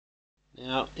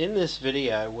Now in this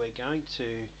video we're going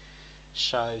to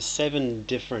show 7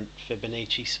 different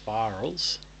Fibonacci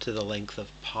spirals to the length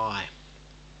of pi.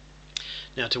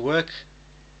 Now to work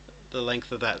the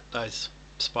length of those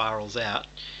spirals out,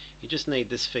 you just need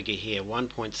this figure here,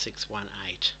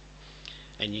 1.618,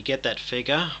 and you get that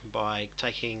figure by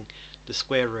taking the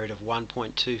square root of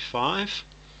 1.25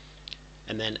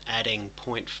 and then adding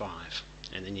 0.5,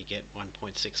 and then you get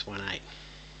 1.618.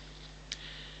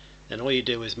 Then all you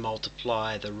do is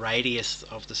multiply the radius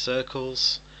of the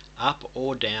circles up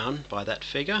or down by that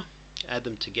figure, add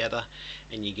them together,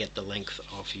 and you get the length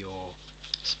of your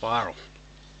spiral.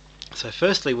 So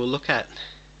firstly we'll look at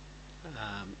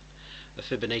a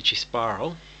Fibonacci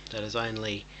spiral that is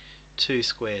only 2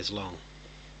 squares long.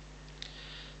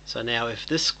 So now if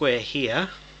this square here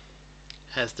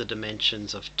has the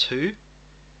dimensions of 2,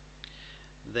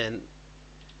 then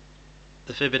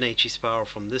the Fibonacci spiral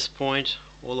from this point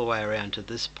all the way around to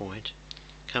this point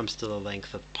comes to the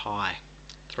length of pi,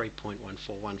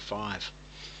 3.1415.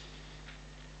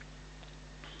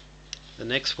 The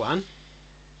next one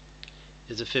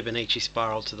is a Fibonacci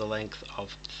spiral to the length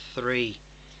of 3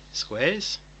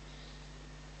 squares.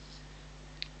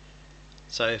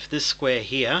 So if this square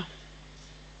here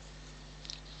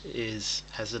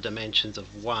has the dimensions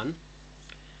of 1,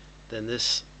 then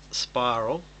this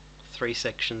spiral, 3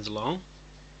 sections long,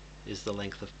 is the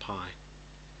length of pi.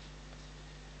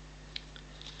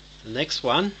 The next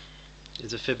one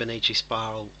is a Fibonacci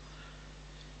spiral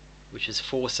which is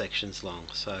 4 sections long.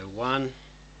 So 1,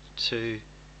 2,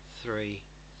 3,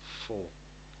 4.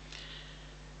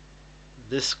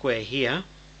 This square here,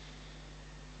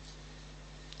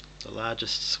 the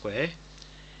largest square,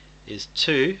 is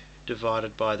 2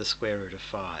 divided by the square root of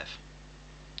 5.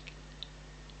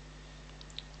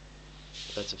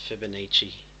 That's a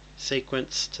Fibonacci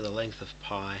sequence to the length of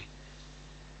pi,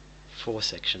 4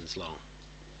 sections long.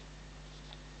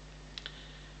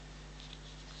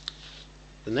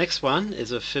 The next one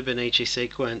is a Fibonacci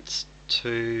sequence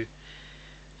to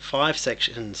 5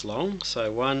 sections long,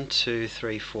 so 1, 2,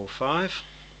 3, 4, 5.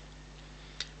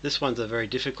 This one's a very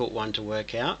difficult one to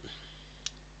work out.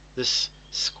 This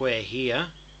square here,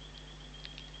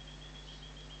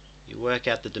 you work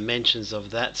out the dimensions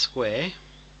of that square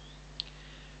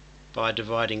by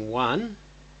dividing 1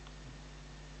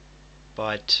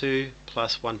 by 2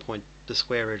 plus the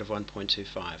square root of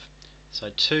 1.25.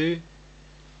 So 2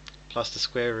 plus the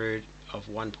square root of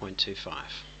 1.25.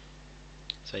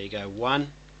 So you go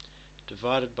 1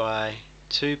 divided by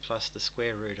 2 plus the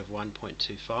square root of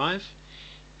 1.25.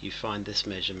 You find this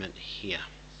measurement here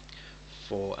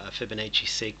for a Fibonacci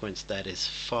sequence that is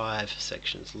 5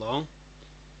 sections long,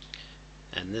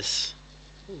 and this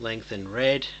length in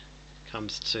red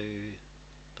comes to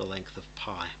the length of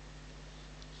pi.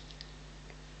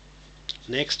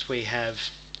 Next we have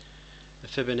a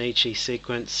Fibonacci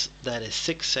sequence that is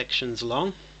 6 sections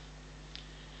long.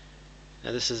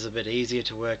 Now this is a bit easier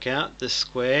to work out. This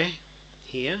square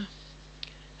here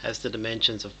has the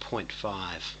dimensions of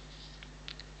 0.5,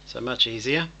 so much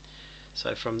easier.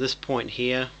 So from this point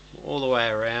here all the way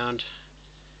around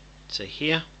to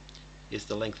here is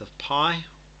the length of pi,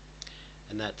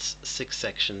 and that's 6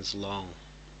 sections long.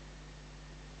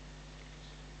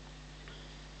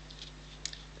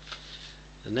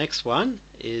 The next one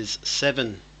is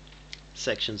 7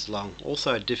 sections long,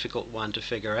 also a difficult one to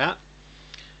figure out.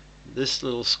 This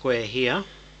little square here,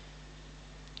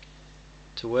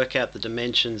 to work out the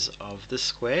dimensions of this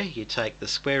square, you take the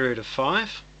square root of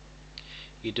 5,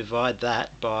 you divide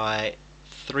that by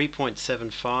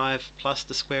 3.75 plus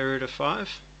the square root of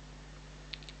 5,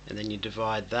 and then you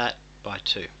divide that by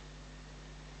 2.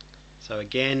 So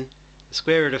again, the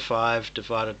square root of 5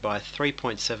 divided by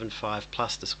 3.75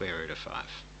 plus the square root of 5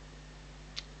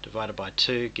 divided by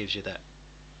 2 gives you that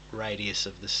radius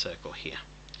of this circle here.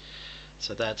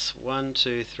 So that's 1,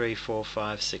 2, 3, 4,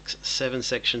 5, 6, 7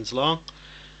 sections long,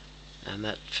 and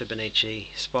that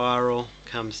Fibonacci spiral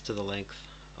comes to the length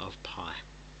of pi.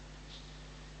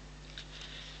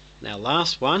 Now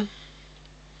last one,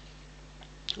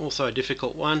 also a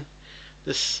difficult one,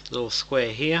 this little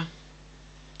square here.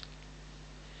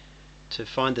 To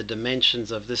find the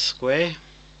dimensions of this square,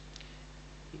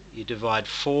 you divide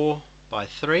 4 by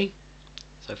 3.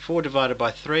 So 4 divided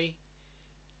by 3,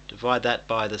 divide that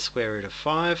by the square root of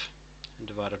 5, and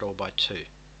divide it all by 2.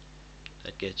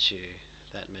 That gets you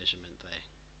that measurement there.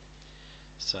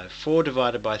 So 4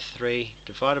 divided by 3,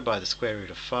 divided by the square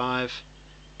root of 5,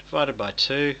 divided by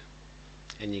 2,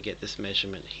 and you get this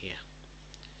measurement here.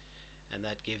 And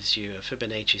that gives you a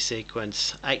Fibonacci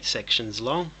sequence 8 sections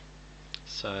long.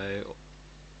 So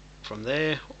from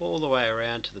there all the way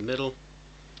around to the middle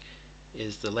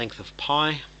is the length of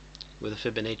pi with a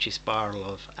Fibonacci spiral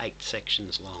of 8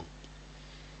 sections long.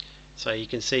 So you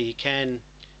can see you can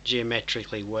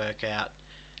geometrically work out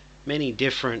many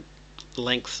different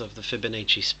lengths of the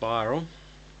Fibonacci spiral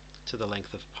to the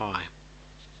length of pi.